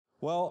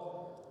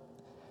Well,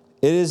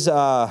 it is,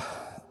 the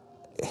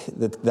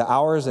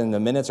hours and the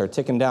minutes are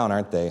ticking down,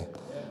 aren't they?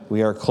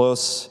 We are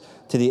close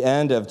to the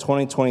end of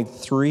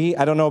 2023.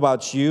 I don't know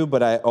about you,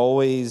 but I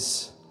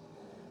always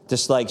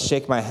just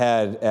shake my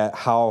head at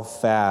how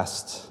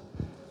fast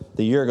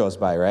the year goes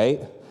by,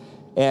 right?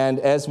 And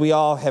as we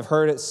all have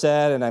heard it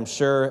said, and I'm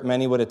sure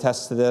many would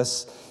attest to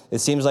this, it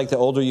seems like the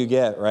older you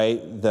get,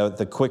 right,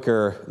 the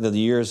quicker the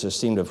years just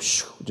seem to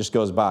just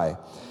goes by.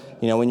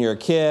 You know, when you're a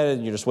kid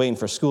and you're just waiting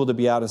for school to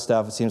be out and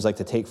stuff, it seems like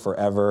to take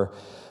forever.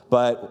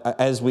 But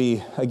as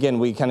we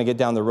kind of get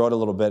down the road a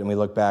little bit and we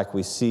look back,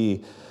 we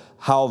see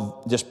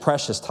how just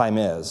precious time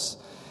is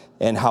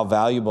and how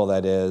valuable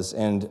that is.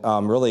 And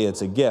really,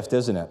 it's a gift,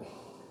 isn't it?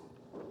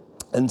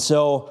 And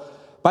so,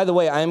 by the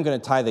way, I am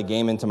going to tie the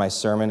game into my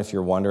sermon, if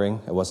you're wondering.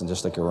 It wasn't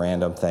just like a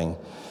random thing.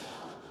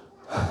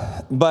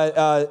 But,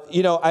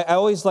 I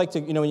always like to,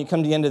 when you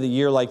come to the end of the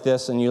year like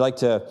this and you like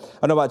to,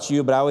 I don't know about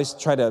you, but I always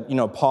try to,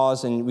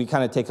 pause and we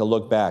kind of take a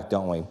look back,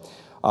 don't we?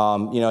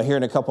 Here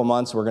in a couple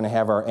months, we're going to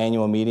have our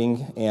annual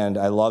meeting, and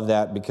I love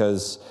that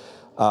because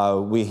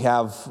we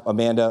have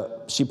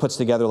Amanda, she puts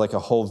together like a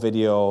whole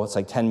video, it's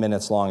like 10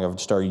 minutes long of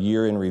just our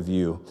year in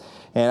review.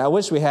 And I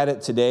wish we had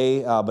it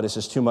today, but it's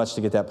just too much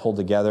to get that pulled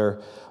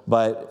together.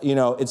 But,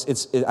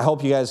 I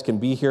hope you guys can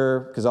be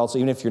here, because also,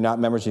 even if you're not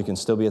members, you can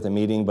still be at the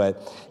meeting.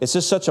 But it's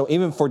just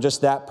even for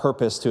just that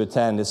purpose to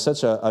attend, it's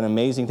such an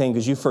amazing thing,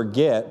 because you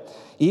forget,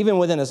 even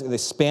within the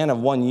span of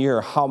 1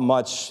 year, how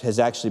much has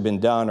actually been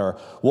done or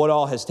what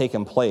all has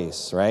taken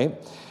place, right?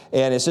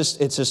 And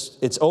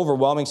it's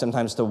overwhelming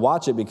sometimes to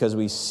watch it, because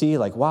we see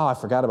wow, I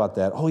forgot about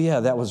that. Oh yeah,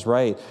 that was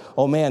right.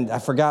 Oh man, I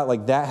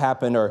forgot that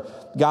happened, or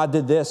God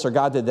did this or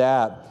God did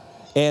that.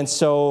 And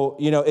so,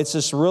 it's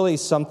just really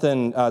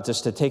something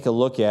just to take a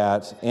look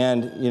at.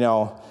 And,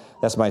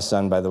 that's my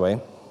son, by the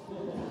way.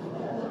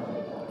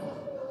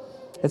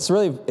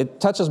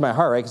 It touches my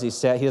heart, right? Because he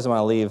doesn't want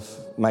to leave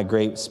my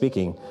great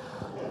speaking.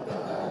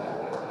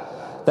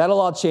 That'll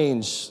all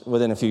change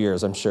within a few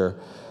years, I'm sure.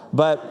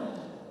 But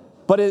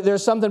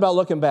there's something about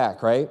looking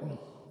back, right?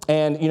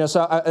 And,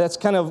 that's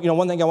kind of,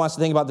 one thing I want us to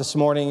think about this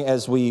morning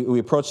as we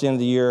approach the end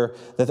of the year,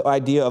 the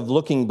idea of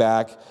looking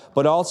back,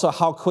 but also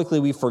how quickly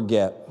we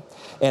forget.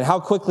 And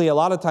how quickly, a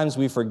lot of times,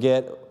 we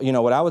forget,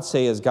 what I would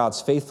say is God's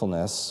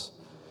faithfulness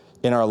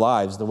in our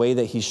lives, the way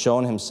that he's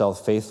shown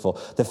himself faithful.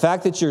 The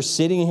fact that you're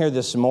sitting here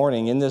this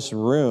morning in this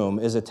room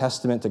is a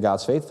testament to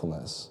God's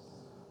faithfulness,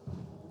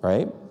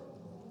 right?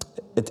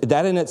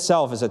 That in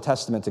itself is a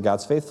testament to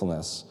God's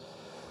faithfulness.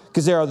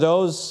 Because there are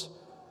those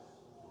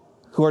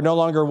who are no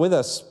longer with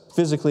us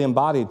physically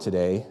embodied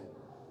today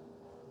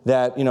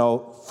that,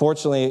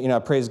 fortunately,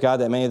 praise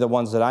God that many of the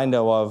ones that I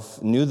know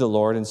of knew the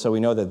Lord, and so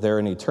we know that they're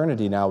in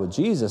eternity now with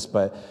Jesus,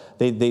 but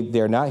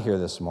they're not here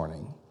this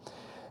morning.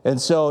 And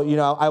so,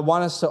 I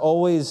want us to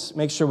always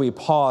make sure we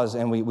pause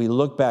and we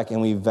look back and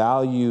we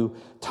value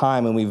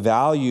time and we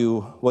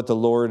value what the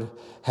Lord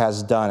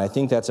has done. I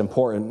think that's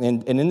important.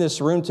 And in this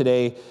room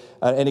today,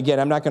 and again,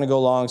 I'm not going to go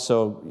long,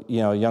 so,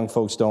 young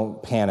folks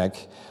don't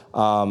panic.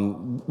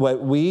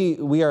 But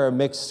we are a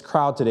mixed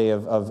crowd today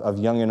of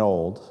young and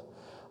old.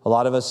 A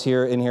lot of us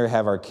in here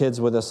have our kids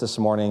with us this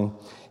morning.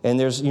 And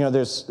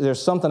there's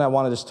something I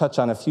want to just touch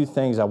on, a few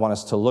things I want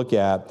us to look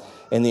at,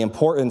 and the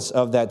importance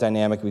of that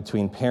dynamic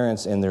between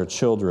parents and their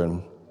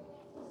children.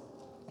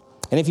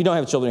 And if you don't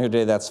have children here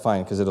today, that's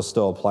fine, because it'll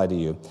still apply to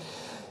you.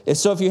 And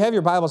so if you have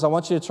your Bibles, I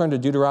want you to turn to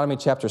Deuteronomy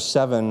chapter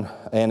 7.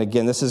 And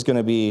again, this is going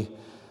to be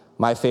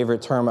my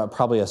favorite term,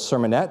 probably a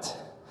sermonette.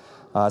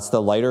 It's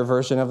the lighter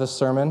version of the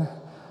sermon.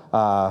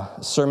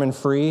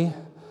 Sermon-free,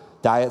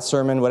 diet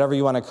sermon, whatever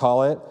you want to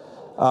call it.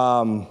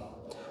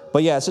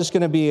 But yeah, it's just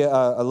going to be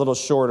a little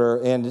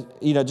shorter, and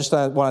just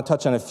I want to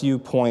touch on a few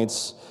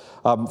points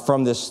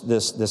from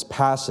this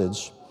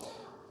passage.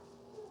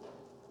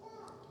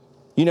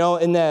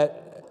 In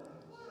that,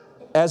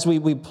 as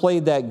we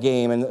played that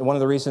game, and one of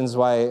the reasons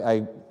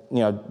why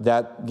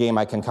that game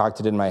I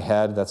concocted in my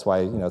head, that's why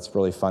it's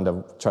really fun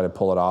to try to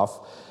pull it off.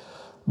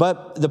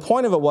 But the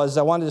point of it was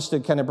I wanted just to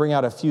kind of bring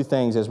out a few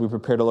things as we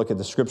prepare to look at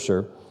the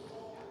Scripture.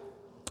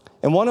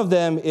 And one of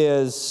them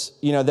is,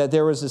 that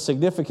there was a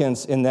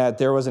significance in that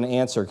there was an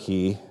answer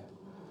key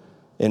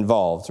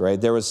involved, right?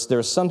 There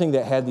was something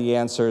that had the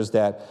answers,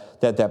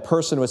 that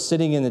person was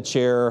sitting in the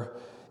chair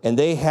and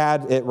they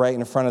had it right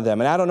in front of them.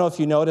 And I don't know if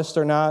you noticed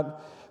or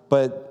not,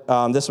 but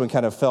this one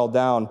kind of fell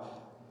down.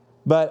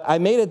 But I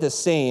made it the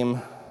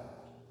same,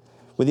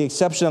 with the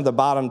exception of the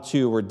bottom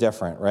two were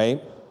different,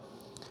 right?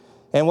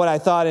 And what I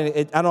thought, I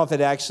don't know if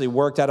it actually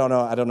worked. I don't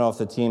know if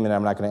the team, and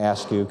I'm not going to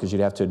ask you because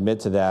you'd have to admit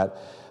to that.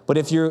 But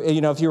if you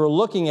were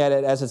looking at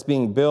it as it's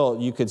being built,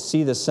 you could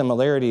see the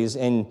similarities,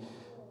 and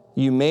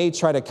you may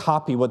try to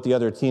copy what the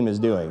other team is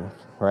doing,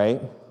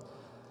 right?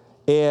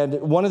 And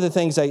one of the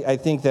things I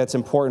think that's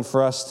important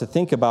for us to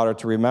think about or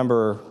to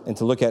remember and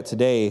to look at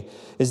today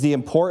is the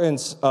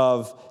importance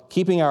of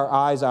keeping our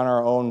eyes on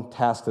our own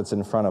task that's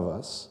in front of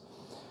us.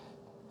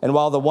 And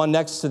while the one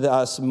next to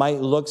us might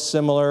look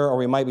similar, or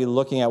we might be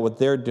looking at what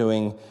they're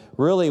doing,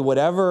 really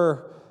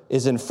whatever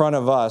is in front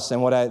of us,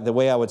 and the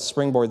way I would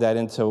springboard that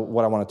into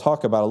what I want to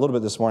talk about a little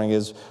bit this morning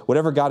is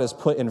whatever God has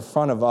put in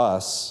front of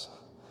us,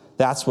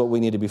 that's what we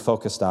need to be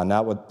focused on,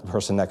 not what the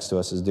person next to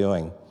us is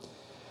doing.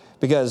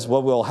 Because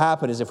what will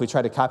happen is if we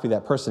try to copy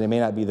that person, it may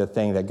not be the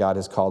thing that God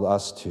has called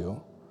us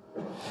to.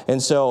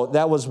 And so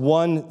that was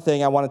one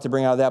thing I wanted to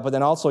bring out of that. But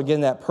then also,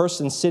 again, that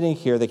person sitting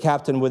here, the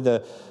captain with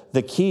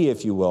the key,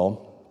 if you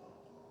will.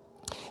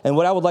 And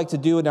what I would like to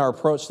do in our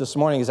approach this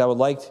morning is I would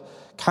like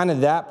kind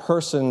of that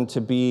person to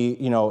be,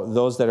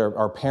 those that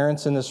are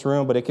parents in this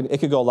room, but it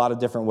could go a lot of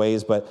different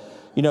ways. But,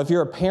 if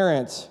you're a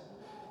parent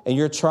and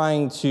you're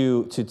trying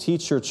to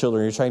teach your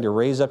children, you're trying to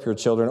raise up your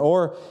children,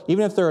 or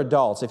even if they're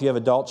adults, if you have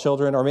adult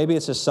children, or maybe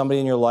it's just somebody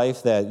in your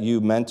life that you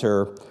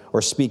mentor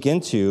or speak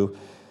into,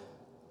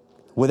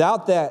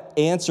 without that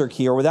answer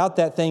key or without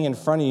that thing in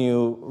front of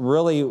you,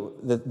 really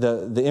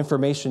the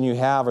information you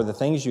have or the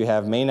things you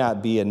have may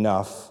not be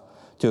enough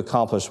to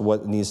accomplish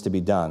what needs to be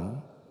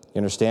done. You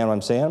understand what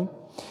I'm saying?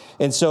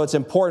 And so it's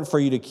important for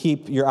you to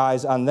keep your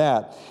eyes on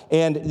that.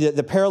 And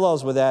the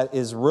parallels with that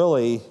is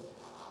really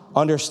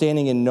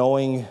understanding and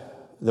knowing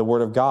the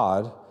Word of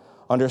God,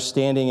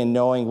 understanding and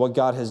knowing what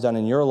God has done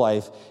in your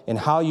life and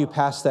how you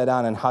pass that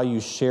on and how you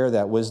share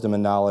that wisdom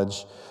and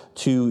knowledge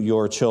to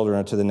your children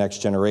or to the next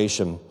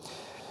generation.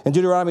 In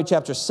Deuteronomy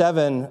chapter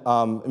 7,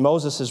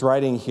 Moses is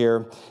writing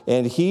here,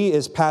 and he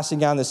is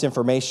passing on this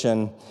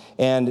information.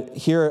 And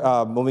here,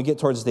 when we get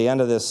towards the end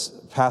of this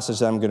passage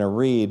that I'm going to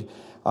read,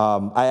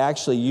 I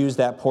actually use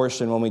that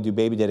portion when we do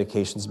baby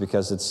dedications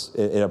because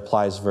it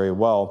applies very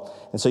well.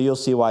 And so you'll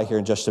see why here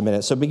in just a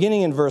minute. So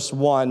beginning in verse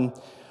 1,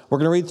 we're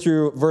going to read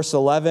through verse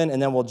 11,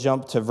 and then we'll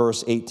jump to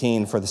verse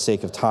 18 for the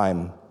sake of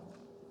time.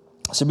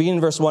 So beginning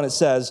in verse 1, it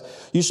says,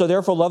 "You shall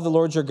therefore love the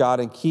Lord your God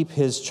and keep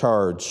his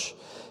charge,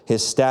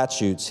 his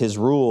statutes, his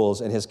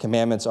rules, and his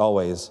commandments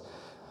always."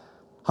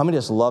 How many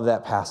just love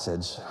that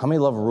passage? How many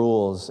love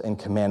rules and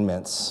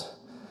commandments,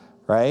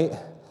 right?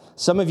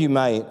 Some of you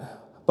might,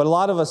 but a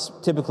lot of us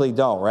typically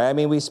don't, right? I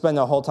mean, we spend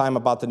the whole time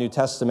about the New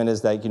Testament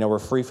is that, we're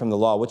free from the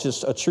law, which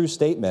is a true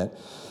statement.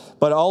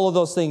 But all of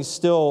those things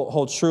still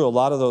hold true. A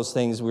lot of those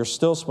things, we're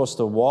still supposed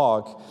to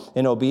walk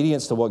in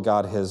obedience to what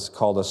God has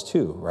called us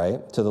to,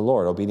 right? To the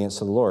Lord, obedience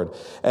to the Lord.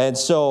 And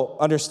so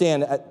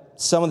understand,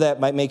 some of that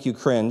might make you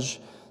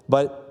cringe,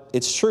 but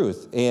it's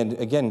truth. And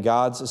again,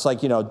 it's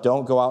like,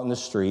 don't go out in the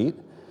street.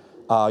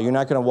 You're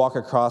not going to walk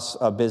across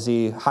a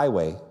busy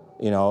highway,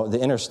 the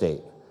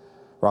interstate,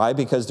 right?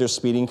 Because there's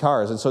speeding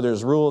cars. And so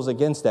there's rules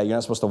against that. You're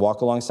not supposed to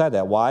walk alongside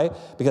that. Why?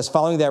 Because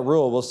following that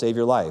rule will save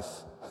your life.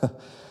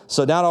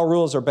 So not all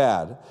rules are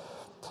bad.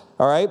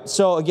 All right?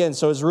 So again,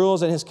 his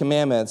rules and his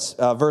commandments.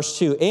 Verse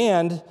 2,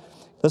 "And,"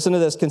 listen to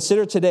this,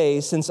 "consider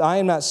today, since I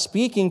am not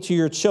speaking to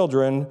your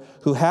children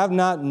who have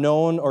not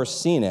known or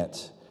seen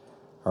it."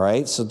 All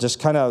right? So just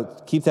kind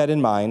of keep that in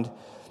mind.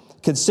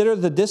 "Consider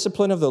the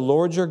discipline of the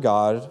Lord your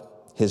God,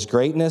 his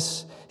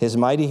greatness, his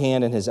mighty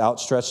hand, and his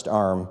outstretched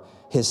arm,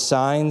 his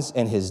signs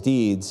and his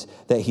deeds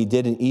that he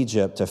did in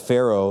Egypt to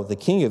Pharaoh, the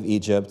king of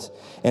Egypt,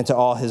 and to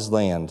all his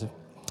land.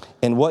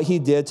 And what he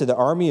did to the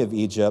army of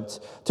Egypt,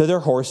 to their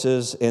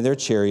horses and their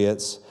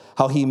chariots,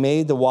 how he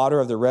made the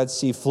water of the Red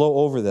Sea flow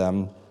over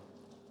them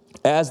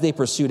as they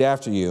pursued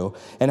after you,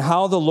 and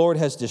how the Lord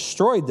has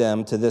destroyed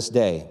them to this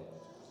day.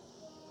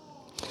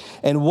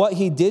 And what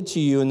he did to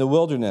you in the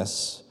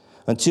wilderness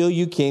until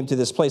you came to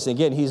this place." And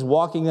again, he's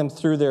walking them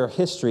through their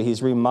history.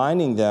 He's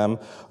reminding them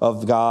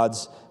of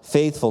God's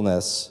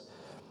faithfulness.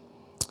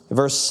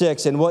 Verse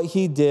 6, "And what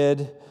he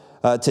did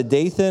to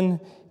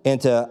Dathan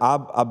and to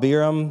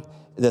Abiram,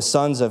 the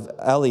sons of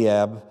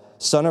Eliab,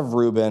 son of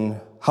Reuben,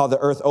 how the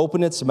earth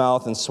opened its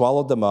mouth and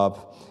swallowed them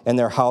up, and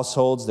their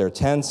households, their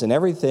tents, and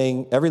every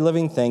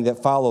living thing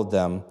that followed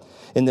them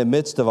in the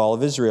midst of all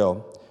of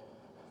Israel.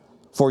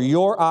 For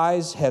your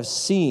eyes have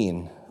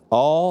seen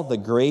all the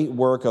great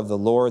work of the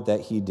Lord that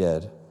he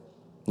did."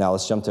 Now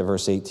let's jump to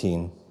verse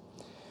 18.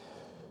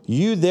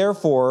 "You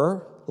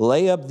therefore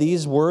lay up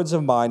these words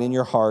of mine in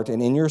your heart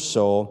and in your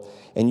soul,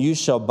 and you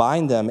shall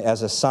bind them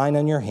as a sign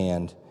on your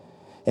hand,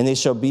 and they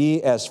shall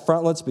be as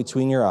frontlets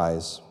between your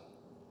eyes.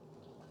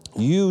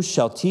 You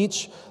shall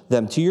teach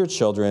them to your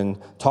children,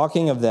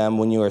 talking of them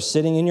when you are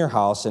sitting in your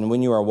house and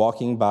when you are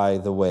walking by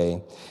the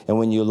way, and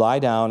when you lie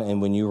down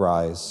and when you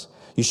rise.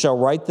 You shall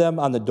write them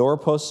on the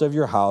doorposts of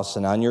your house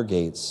and on your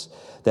gates,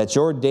 that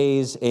your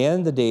days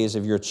and the days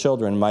of your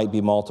children might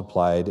be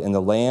multiplied in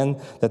the land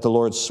that the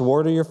Lord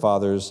swore to your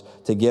fathers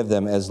to give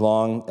them as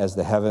long as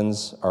the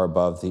heavens are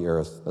above the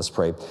earth." Let's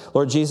pray.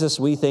 Lord Jesus,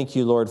 we thank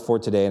you, Lord, for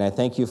today. And I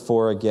thank you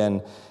for,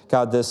 again,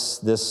 God, this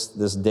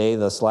day,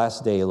 this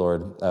last day,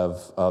 Lord,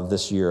 of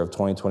this year of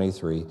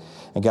 2023.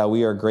 And God,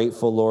 we are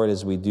grateful, Lord,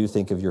 as we do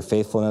think of your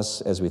faithfulness,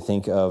 as we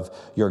think of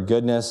your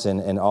goodness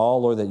and all,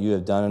 Lord, that you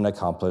have done and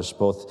accomplished,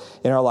 both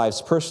in our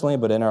lives personally,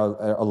 but in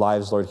our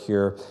lives, Lord,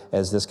 here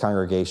as this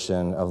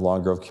congregation of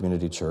Long Grove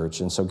Community Church.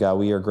 And so, God,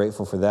 we are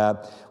grateful for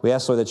that. We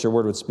ask, Lord, that your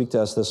word would speak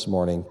to us this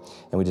morning.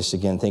 And we just,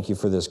 again, thank you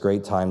for this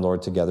great time,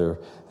 Lord, together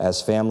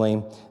as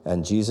family.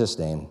 In Jesus'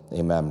 name,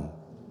 amen.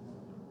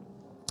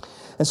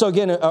 And so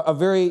again, a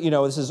very,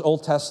 this is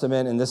Old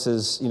Testament, and this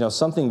is,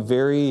 something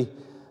very,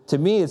 to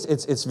me,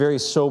 it's very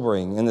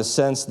sobering in the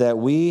sense that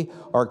we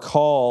are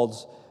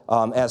called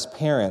as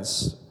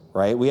parents,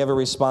 right? We have a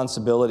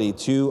responsibility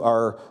to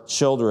our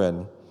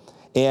children.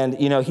 And,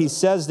 he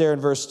says there in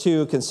verse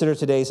 2, consider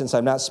today, since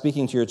I'm not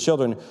speaking to your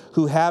children,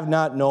 who have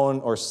not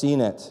known or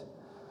seen it.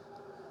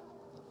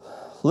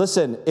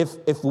 Listen,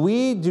 if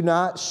we do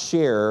not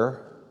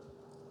share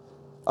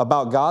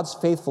about God's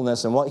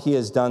faithfulness and what he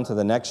has done to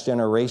the next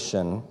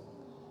generation,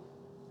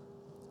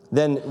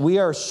 then we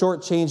are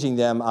shortchanging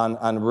them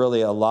on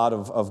really a lot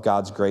of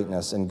God's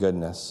greatness and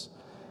goodness.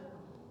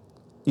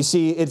 You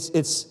see,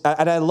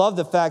 and I love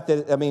the fact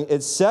that,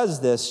 it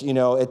says this,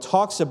 it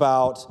talks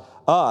about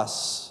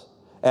us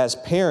as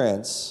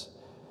parents,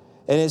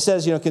 and it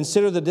says,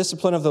 consider the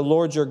discipline of the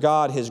Lord your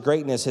God, his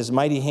greatness, his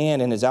mighty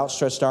hand, and his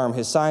outstretched arm,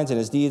 his signs and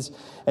his deeds.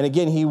 And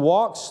again, he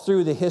walks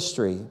through the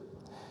history.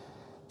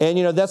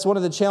 And, that's one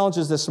of the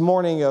challenges this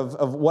morning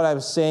of what I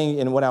was saying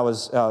and when I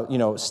was,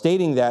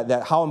 stating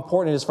that how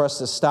important it is for us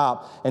to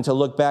stop and to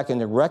look back and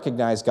to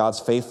recognize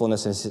God's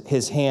faithfulness and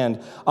his hand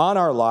on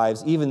our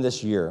lives, even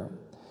this year.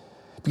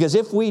 Because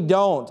if we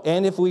don't,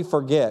 and if we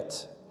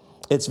forget,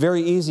 it's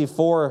very easy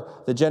for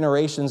the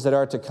generations that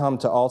are to come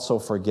to also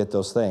forget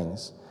those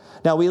things.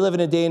 Now, we live in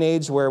a day and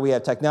age where we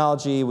have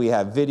technology, we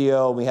have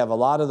video, we have a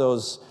lot of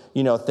those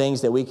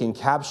things that we can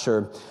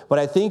capture. But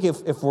I think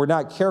if we're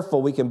not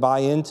careful, we can buy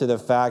into the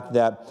fact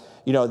that,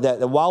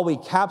 that while we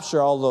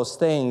capture all those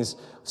things,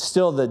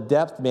 still the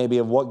depth maybe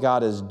of what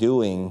God is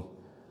doing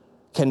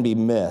can be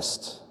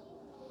missed.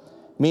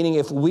 Meaning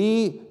if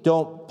we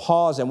don't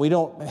pause and we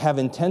don't have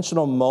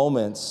intentional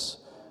moments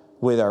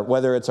with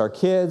whether it's our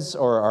kids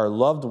or our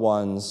loved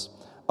ones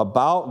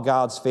about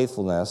God's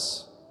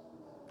faithfulness,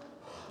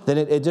 then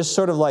it just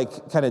sort of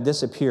kind of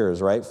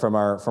disappears, right, from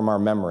our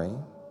memory.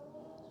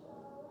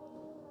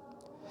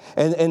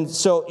 And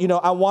so,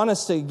 I want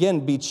us to,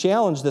 again, be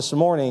challenged this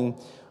morning,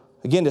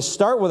 again, to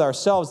start with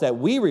ourselves that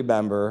we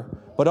remember,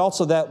 but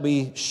also that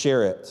we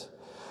share it.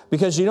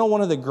 Because,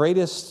 one of the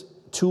greatest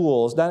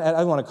tools, I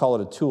don't want to call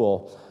it a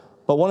tool,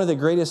 but one of the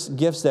greatest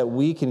gifts that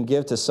we can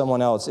give to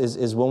someone else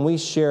is when we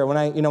share. When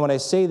I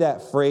say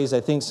that phrase,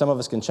 I think some of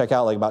us can check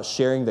out about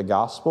sharing the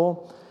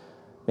gospel.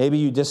 Maybe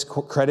you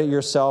discredit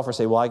yourself or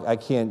say, well, I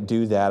can't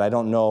do that. I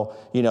don't know,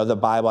 the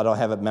Bible. I don't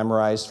have it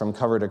memorized from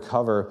cover to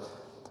cover.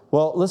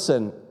 Well,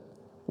 listen,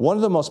 one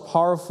of the most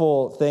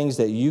powerful things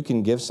that you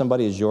can give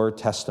somebody is your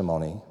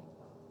testimony.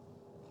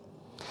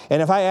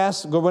 And if I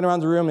went around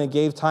the room and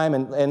gave time,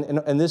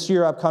 and this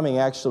year upcoming,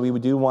 actually, we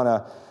do want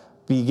to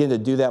begin to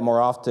do that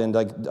more often.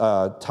 Like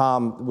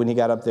Tom, when he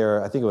got up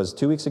there, I think it was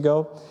 2 weeks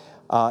ago,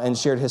 and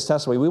shared his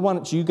testimony. We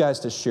want you guys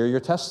to share your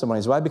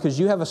testimonies. Why? Because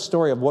you have a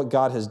story of what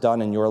God has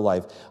done in your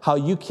life, how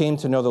you came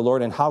to know the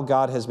Lord, and how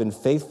God has been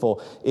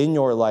faithful in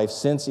your life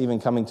since even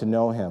coming to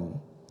know him.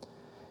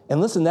 And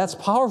listen, that's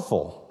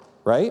powerful,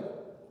 right?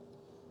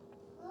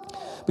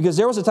 Because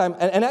there was a time,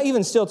 and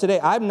even still today,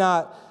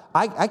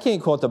 I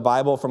can't quote the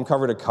Bible from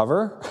cover to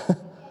cover.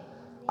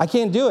 I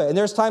can't do it. And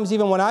there's times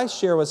even when I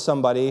share with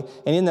somebody,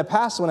 and in the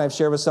past when I've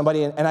shared with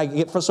somebody, and I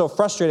get so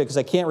frustrated because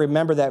I can't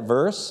remember that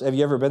verse. Have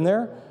you ever been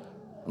there?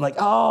 I'm like,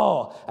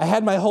 I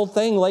had my whole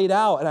thing laid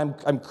out, and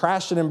I'm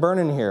crashing and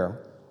burning here.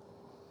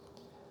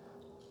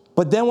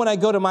 But then when I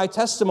go to my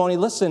testimony,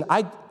 listen,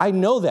 I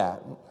know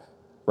that,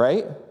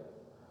 right?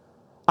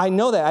 I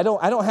know that. I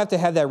don't have to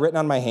have that written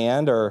on my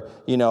hand or,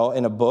 in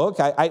a book.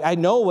 I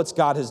know what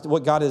God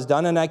has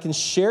done, and I can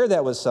share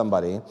that with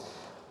somebody.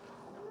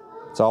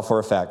 It's all for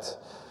effect.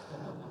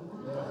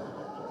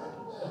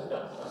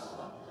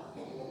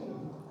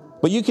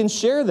 But you can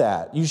share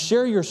that. You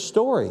share your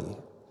story.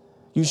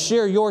 You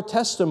share your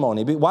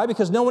testimony. Why?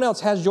 Because no one else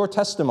has your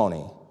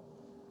testimony.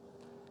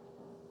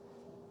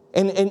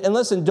 And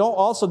listen,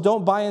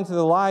 don't buy into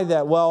the lie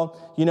that,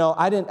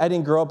 I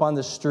didn't grow up on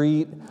the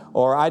street,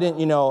 or I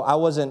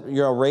wasn't,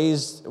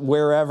 raised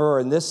wherever or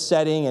in this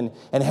setting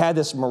and had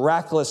this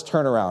miraculous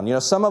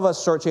turnaround. Some of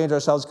us shortchange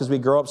ourselves because we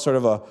grow up sort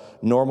of a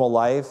normal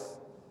life.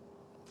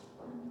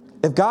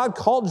 If God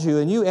called you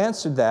and you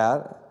answered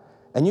that,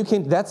 and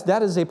that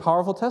is a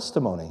powerful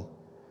testimony.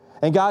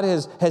 And God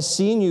has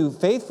seen you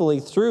faithfully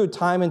through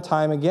time and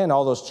time again,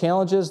 all those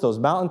challenges, those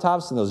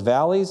mountaintops and those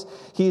valleys.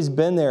 He's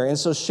been there. And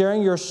so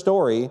sharing your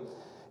story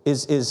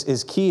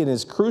is key and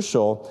is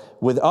crucial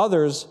with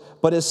others,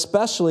 but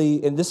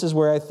especially, and this is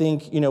where I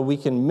think, we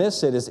can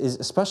miss it, is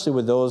especially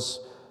with those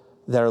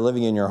that are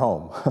living in your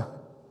home.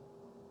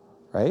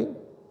 Right?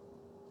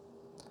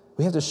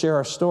 We have to share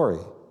our story.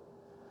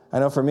 I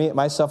know for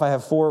myself, I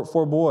have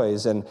four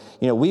boys, and,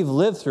 we've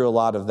lived through a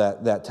lot of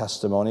that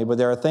testimony, but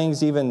there are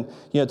things even,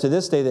 to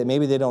this day that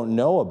maybe they don't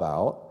know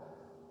about,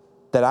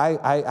 that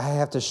I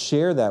have to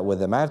share that with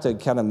them. I have to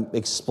kind of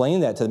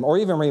explain that to them, or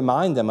even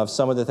remind them of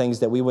some of the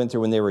things that we went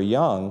through when they were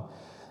young,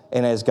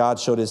 and as God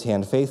showed his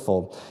hand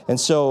faithful. And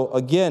so,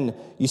 again,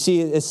 you see,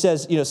 it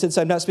says, since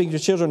I'm not speaking to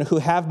children who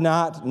have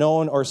not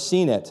known or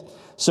seen it.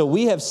 So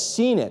we have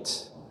seen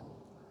it.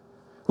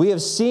 We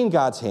have seen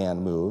God's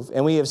hand move,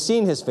 and we have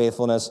seen his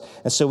faithfulness,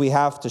 and so we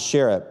have to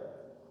share it.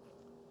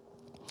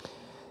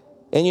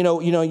 And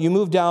you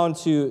move down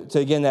to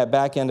again, that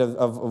back end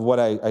of what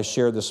I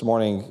shared this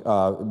morning,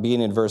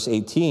 being in verse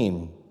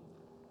 18.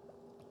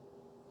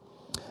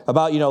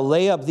 About,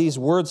 lay up these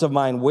words of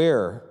mine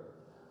where?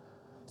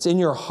 It's in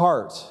your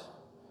heart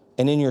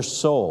and in your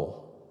soul.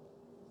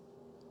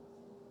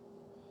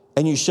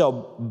 And you shall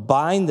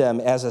bind them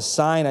as a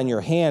sign on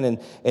your hand,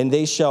 and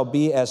they shall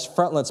be as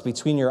frontlets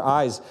between your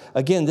eyes.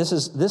 Again, this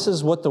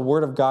is what the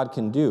Word of God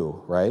can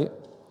do, right?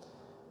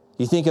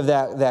 You think of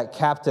that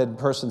captain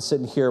person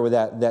sitting here with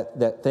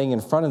that thing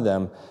in front of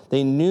them.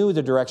 They knew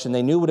the direction.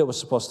 They knew what it was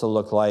supposed to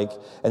look like,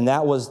 and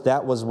that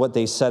was what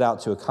they set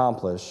out to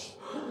accomplish.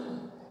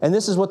 And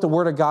this is what the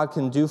Word of God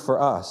can do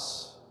for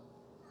us.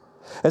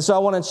 And so I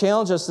want to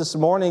challenge us this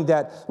morning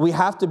that we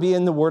have to be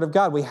in the Word of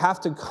God. We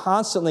have to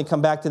constantly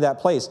come back to that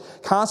place,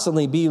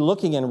 constantly be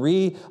looking and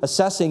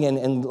reassessing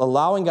and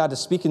allowing God to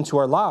speak into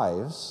our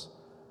lives.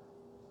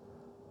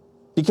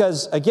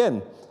 Because,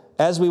 again,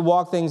 as we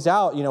walk things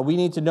out, we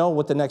need to know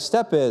what the next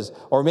step is.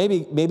 Or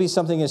maybe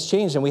something has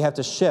changed and we have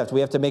to shift.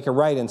 We have to make a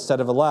right instead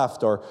of a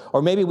left.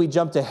 Or maybe we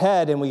jumped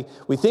ahead and we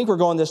think we're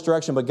going this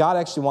direction, but God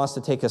actually wants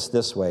to take us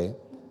this way.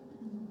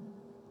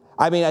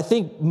 I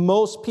think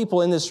most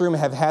people in this room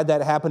have had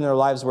that happen in their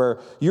lives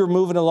where you're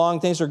moving along,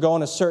 things are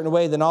going a certain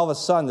way, then all of a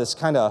sudden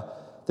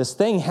this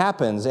thing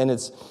happens, and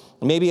it's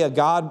maybe a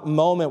God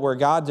moment where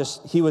God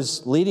He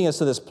was leading us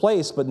to this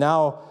place, but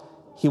now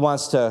He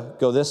wants to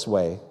go this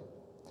way.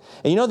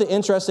 And the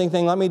interesting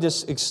thing, let me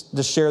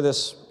just share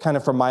this kind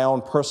of from my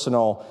own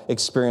personal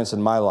experience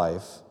in my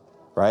life,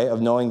 right, of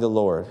knowing the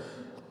Lord.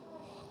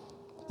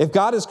 If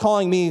God is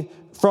calling me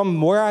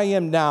from where I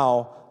am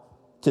now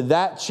to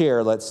that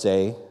chair, let's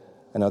say,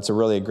 I know it's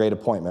a great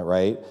appointment,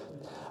 right?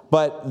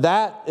 But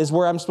that is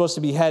where I'm supposed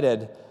to be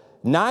headed.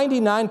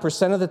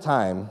 99% of the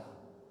time,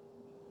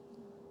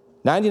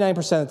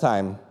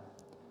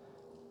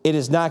 it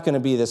is not going to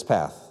be this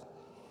path.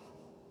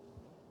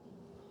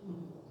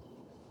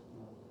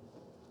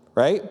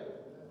 Right?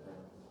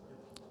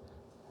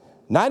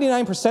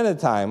 99% of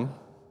the time,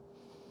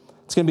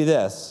 it's going to be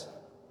this.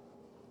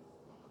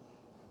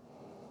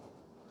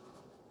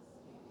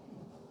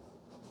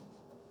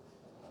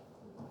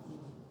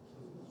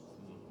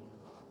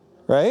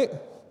 Right?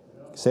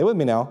 Say it with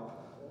me now.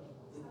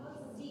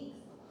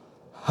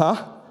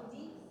 Huh?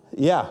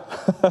 Yeah.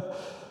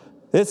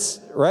 It's,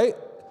 right?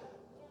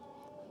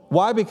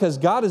 Why? Because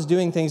God is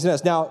doing things in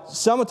us. Now,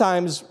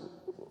 sometimes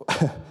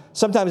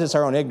it's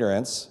our own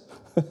ignorance,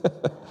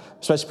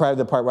 especially probably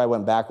the part where I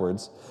went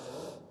backwards.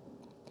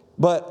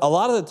 But a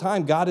lot of the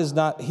time, God is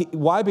not.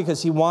 Why?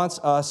 Because He wants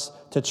us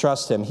to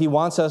trust Him. He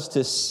wants us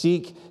to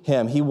seek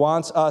Him. He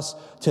wants us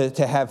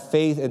to have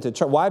faith and to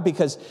trust. Why?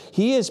 Because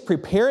He is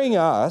preparing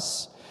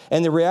us.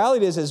 And the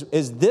reality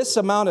is this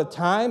amount of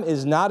time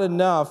is not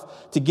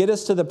enough to get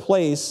us to the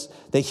place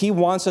that He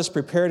wants us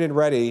prepared and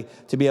ready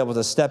to be able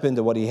to step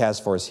into what He has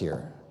for us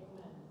here.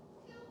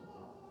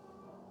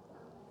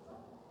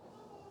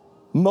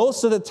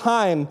 Most of the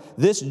time,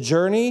 this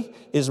journey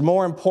is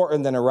more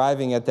important than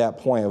arriving at that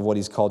point of what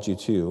He's called you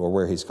to or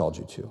where He's called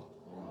you to.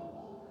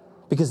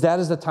 Because that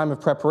is the time of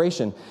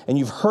preparation. And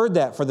you've heard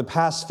that for the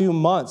past few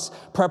months.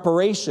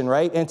 Preparation,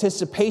 right?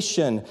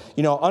 Anticipation,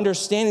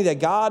 understanding that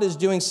God is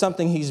doing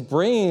something. He's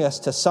bringing us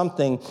to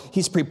something.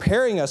 He's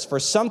preparing us for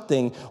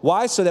something.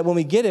 Why? So that when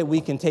we get it,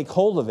 we can take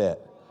hold of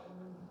it.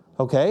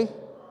 Okay?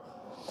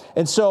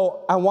 And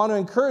so I want to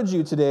encourage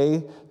you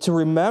today to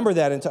remember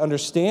that and to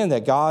understand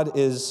that God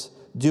is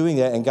doing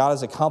that and God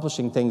is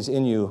accomplishing things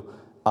in you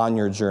on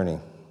your journey.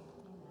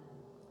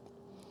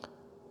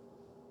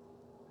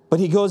 But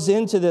he goes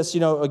into this,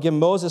 again,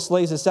 Moses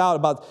lays this out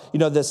about,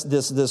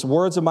 this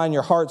words of mine in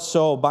your heart,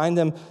 so bind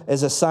them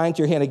as a sign to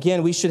your hand.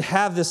 Again, we should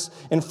have this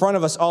in front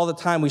of us all the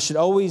time. We should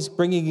always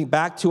bring it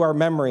back to our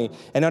memory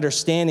and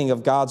understanding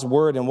of God's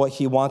word and what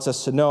He wants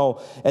us to know.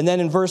 And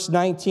then in verse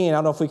 19, I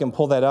don't know if we can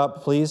pull that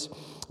up, please.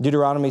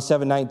 Deuteronomy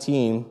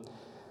 7:19.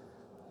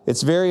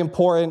 It's very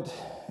important,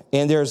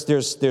 and there's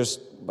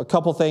a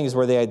couple things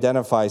where they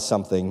identify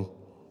something.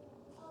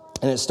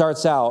 And it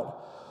starts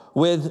out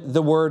with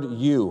the word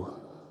you.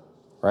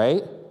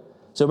 Right?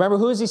 So remember,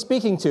 who is he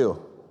speaking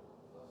to?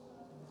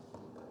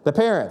 The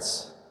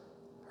parents.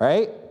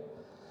 Right?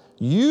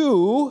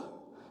 You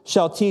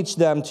shall teach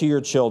them to your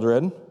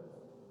children.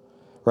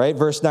 Right?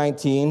 Verse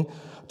 19.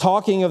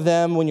 Talking of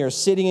them when you're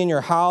sitting in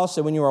your house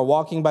and when you are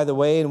walking by the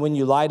way and when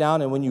you lie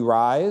down and when you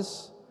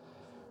rise.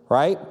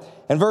 Right?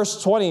 And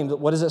verse 20,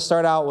 what does it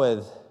start out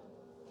with?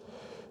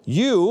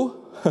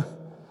 You,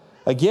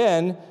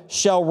 again,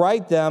 shall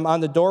write them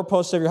on the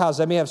doorposts of your house.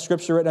 Let me have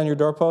scripture written on your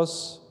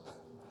doorposts.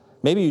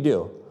 Maybe you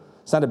do.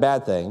 It's not a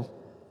bad thing.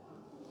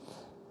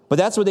 But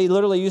that's what they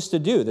literally used to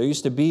do. There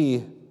used to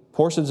be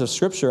portions of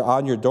Scripture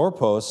on their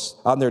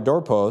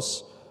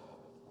doorposts,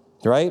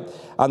 right?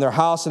 On their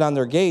house and on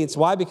their gates.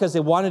 Why? Because they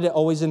wanted it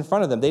always in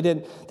front of them. They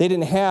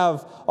didn't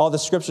have all the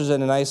Scriptures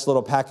in a nice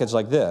little package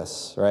like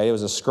this, right? It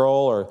was a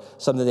scroll or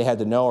something they had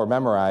to know or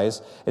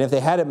memorize. And if they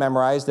had it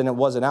memorized, then it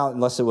wasn't out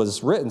unless it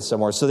was written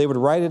somewhere. So they would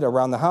write it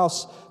around the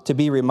house to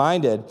be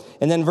reminded.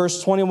 And then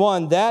verse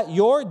 21, that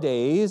your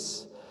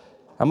days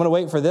I'm going to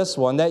wait for this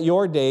one. That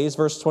your days,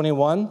 verse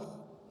 21.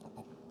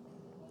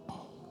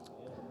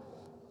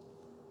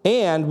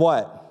 And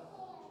what?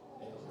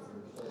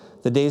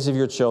 The days of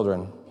your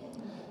children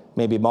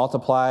may be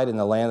multiplied in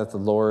the land that the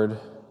Lord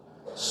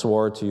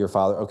swore to your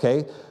father.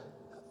 Okay?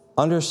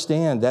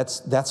 Understand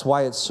that's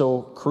why it's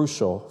so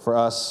crucial for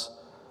us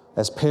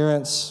as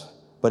parents,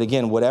 but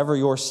again, whatever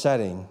your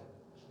setting,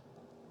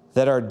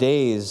 that our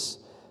days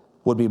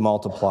would be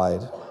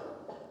multiplied.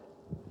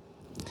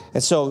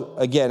 And so,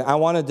 again, I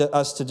wanted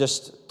us to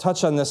just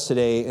touch on this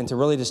today and to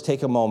really just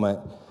take a moment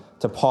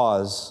to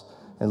pause.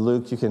 And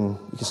Luke, you can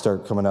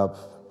start coming up.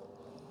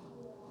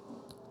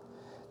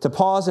 To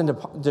pause and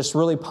to just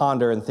really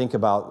ponder and think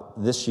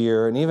about this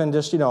year and even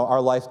just, our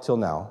life till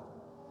now.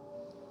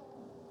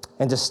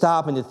 And to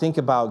stop and to think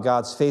about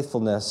God's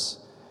faithfulness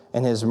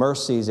and His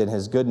mercies and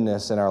His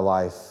goodness in our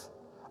life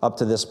up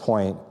to this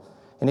point.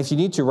 And if you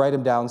need to, write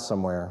them down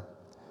somewhere.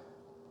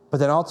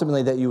 But then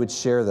ultimately that you would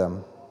share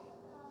them.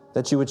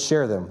 That you would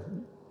share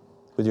them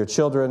with your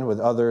children, with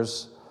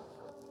others.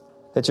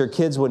 That your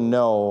kids would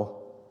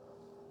know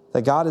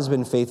that God has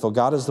been faithful.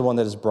 God is the one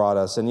that has brought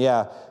us. And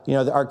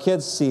our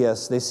kids see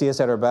us. They see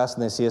us at our best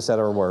and they see us at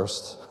our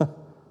worst.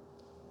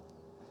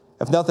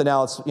 If nothing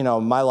else,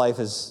 my life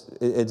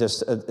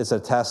it's a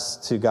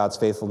test to God's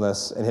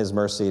faithfulness and His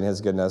mercy and His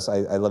goodness.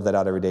 I live that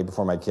out every day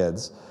before my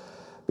kids.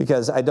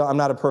 Because I'm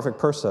not a perfect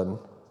person.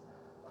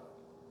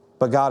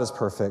 But God is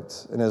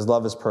perfect, and His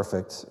love is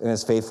perfect, and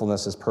His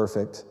faithfulness is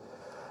perfect.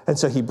 And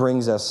so He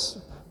brings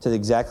us to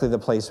exactly the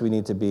place we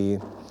need to be.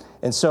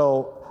 And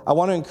so I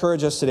want to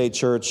encourage us today,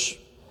 church.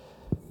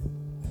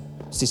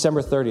 It's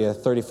December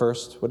 30th,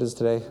 31st. What is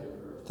today?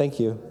 Thank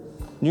you.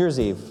 New Year's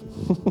Eve.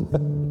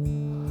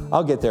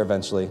 I'll get there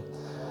eventually.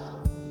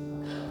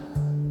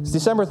 It's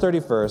December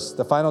 31st,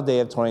 the final day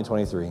of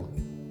 2023.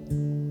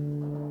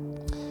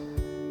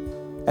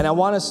 And I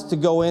want us to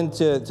go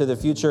into the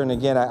future. And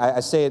again, I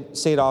say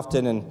it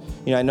often. And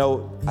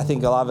I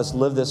think a lot of us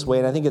live this way,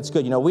 and I think it's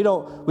good. We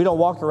don't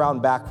walk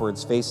around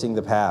backwards facing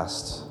the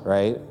past,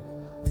 right?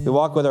 We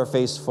walk with our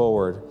face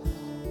forward.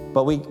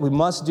 But we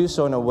must do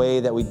so in a way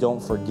that we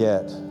don't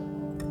forget,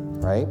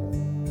 right?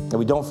 That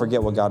we don't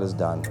forget what God has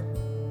done.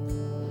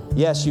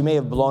 Yes, you may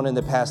have blown in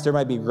the past. There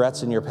might be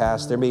regrets in your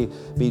past. There may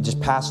be just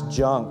past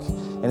junk.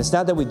 And it's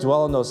not that we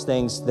dwell on those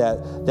things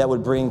that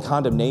would bring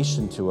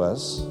condemnation to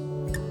us.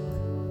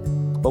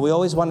 But we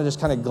always want to just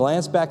kind of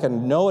glance back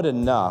and know it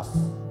enough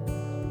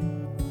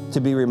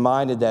to be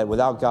reminded that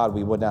without God,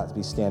 we would not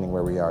be standing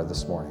where we are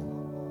this morning.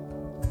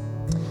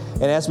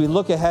 And as we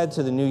look ahead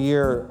to the new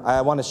year, I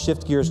want to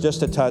shift gears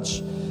just a touch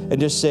and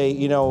just say,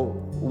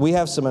 we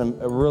have some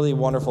really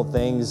wonderful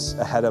things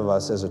ahead of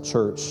us as a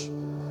church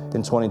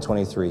in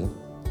 2023.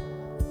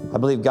 I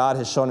believe God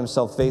has shown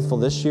Himself faithful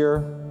this year.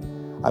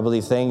 I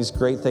believe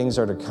great things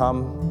are to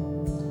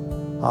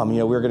come.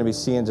 We're going to be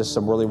seeing just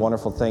some really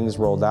wonderful things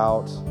rolled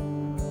out.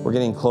 We're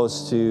getting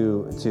close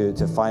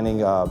to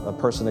finding a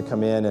person to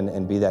come in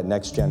and be that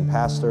next-gen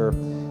pastor,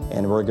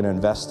 and we're going to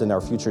invest in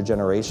our future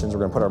generations. We're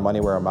going to put our money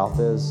where our mouth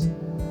is.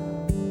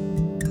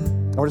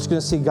 And we're just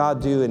going to see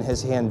God do in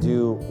His hand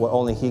do what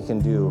only He can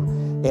do.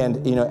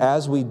 And,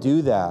 as we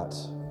do that,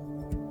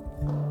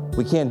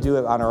 we can't do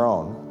it on our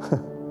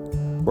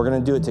own. We're going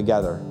to do it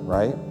together,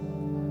 right?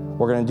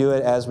 We're going to do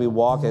it as we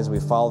walk, as we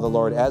follow the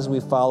Lord, as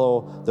we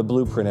follow the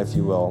blueprint, if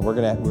you will.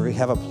 We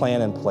have a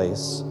plan in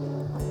place.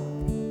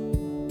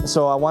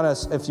 So I want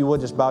us, if you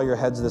would, just bow your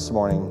heads this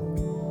morning.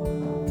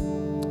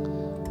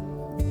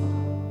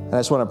 And I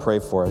just want to pray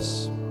for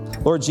us.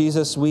 Lord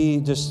Jesus, we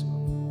just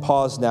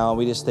pause now.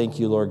 We just thank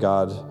you, Lord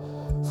God,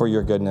 for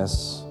your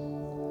goodness.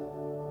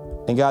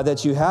 And God,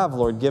 that you have,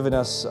 Lord, given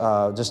us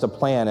just a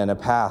plan and a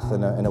path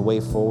and a way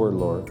forward,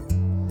 Lord.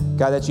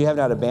 God, that you have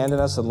not abandoned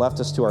us and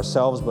left us to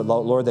ourselves, but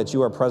Lord, that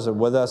you are present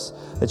with us,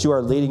 that you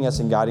are leading us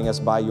and guiding us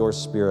by your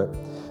Spirit.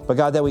 But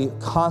God, that we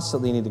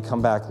constantly need to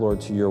come back, Lord,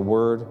 to your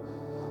word.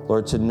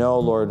 Lord, to know,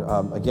 Lord,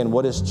 again,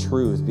 what is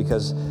truth?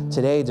 Because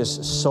today,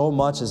 just so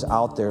much is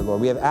out there,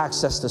 Lord. We have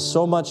access to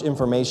so much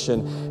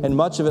information, and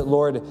much of it,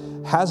 Lord,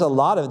 has a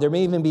lot of it. There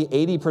may even be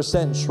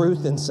 80%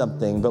 truth in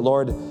something, but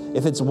Lord,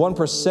 if it's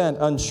 1%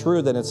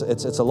 untrue, then it's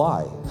a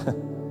lie.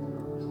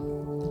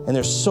 And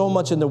there's so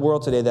much in the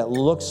world today that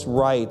looks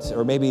right,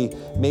 or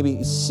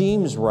maybe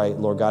seems right,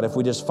 Lord God, if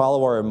we just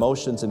follow our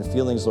emotions and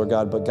feelings, Lord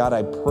God. But God,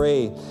 I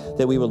pray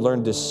that we would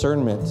learn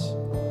discernment,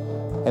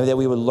 and that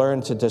we would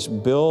learn to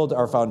just build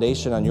our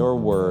foundation on your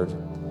word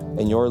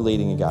and your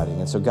leading and guiding.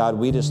 And so, God,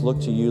 we just look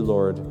to you,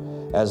 Lord,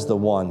 as the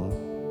one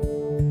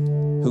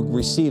who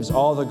receives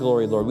all the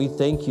glory, Lord. We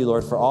thank you,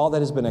 Lord, for all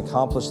that has been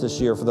accomplished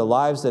this year, for the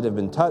lives that have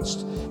been touched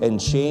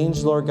and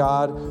changed, Lord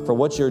God, for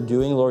what you're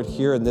doing, Lord,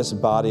 here in this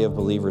body of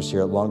believers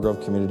here at Long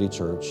Grove Community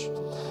Church.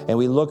 And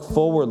we look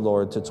forward,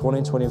 Lord, to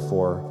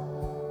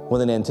 2024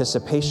 with an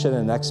anticipation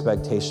and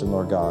expectation,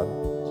 Lord God,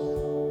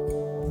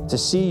 to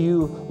see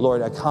you,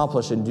 Lord,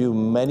 accomplish and do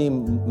many,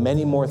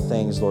 many more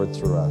things, Lord,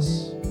 through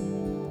us.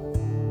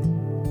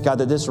 God,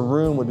 that this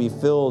room would be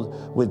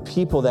filled with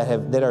people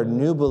that are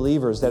new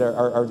believers, that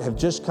have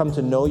just come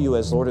to know you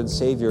as Lord and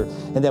Savior,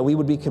 and that we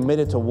would be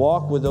committed to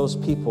walk with those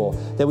people,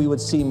 that we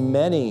would see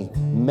many,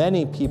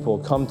 many people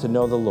come to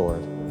know the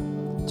Lord,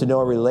 to know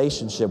a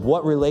relationship,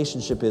 what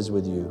relationship is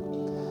with you.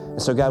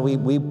 And so, God,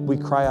 we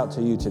cry out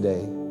to you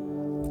today.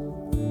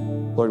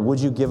 Lord, would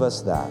you give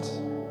us that?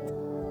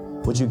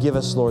 Would you give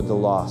us, Lord, the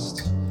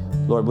lost?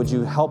 Lord, would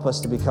you help us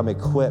to become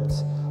equipped,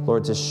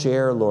 Lord, to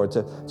share, Lord,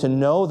 to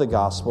know the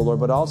gospel, Lord,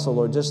 but also,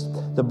 Lord, just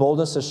the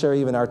boldness to share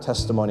even our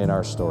testimony and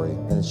our story,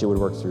 and that you would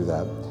work through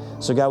that.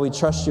 So, God, we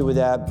trust you with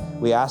that.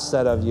 We ask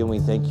that of you, and we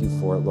thank you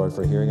for it, Lord,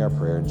 for hearing our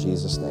prayer. In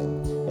Jesus'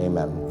 name,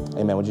 amen.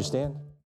 Amen. Would you stand?